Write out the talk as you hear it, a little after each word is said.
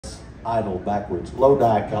Idol backwards.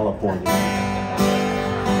 Lodi, California.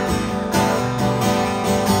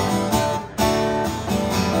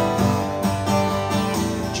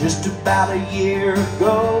 Just about a year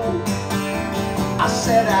ago, I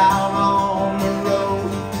set out on the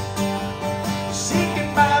road,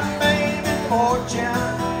 seeking my fame and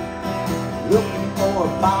fortune, looking for a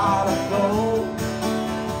pot of gold.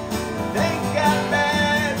 Things got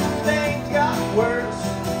bad, things got worse,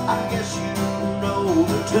 I guess you know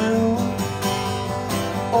the tune.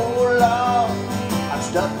 Oh Lord, I'm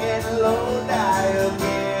stuck in Lodi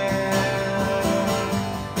again.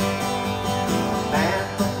 Man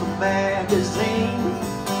from the magazine,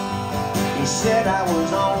 he said I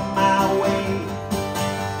was on my way.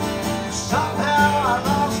 Somehow I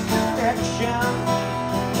lost connection,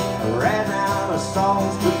 I ran out of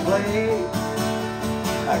songs to play.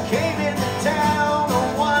 I came into town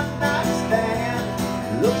on one night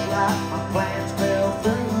stand, looked like my plans fell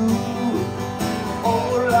through. Oh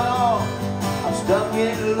Lord, I'm stuck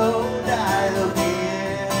in Lodi again.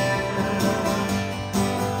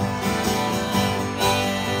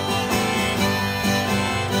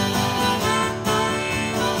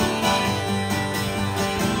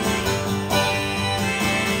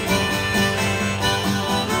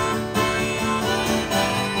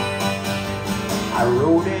 I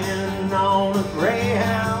rode in on a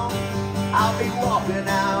Greyhound, I'll be walking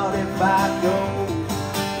out if I go.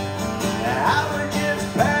 I was just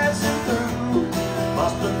passing through,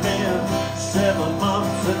 must have been 7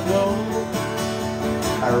 months ago.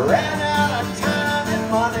 I ran out of time and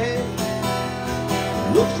money,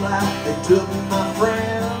 looks like they took my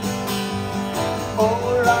friend. Oh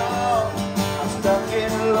Lord, I'm stuck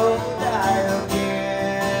in Lodi again.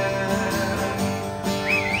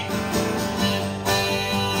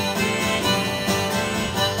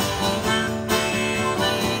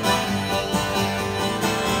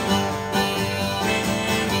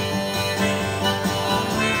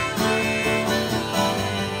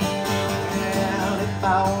 If I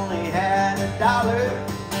only had $1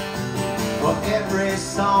 for every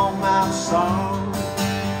song I've sung,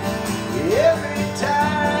 every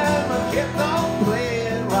time I kept on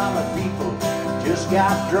playing while the people just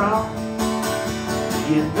got drunk,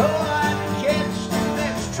 you know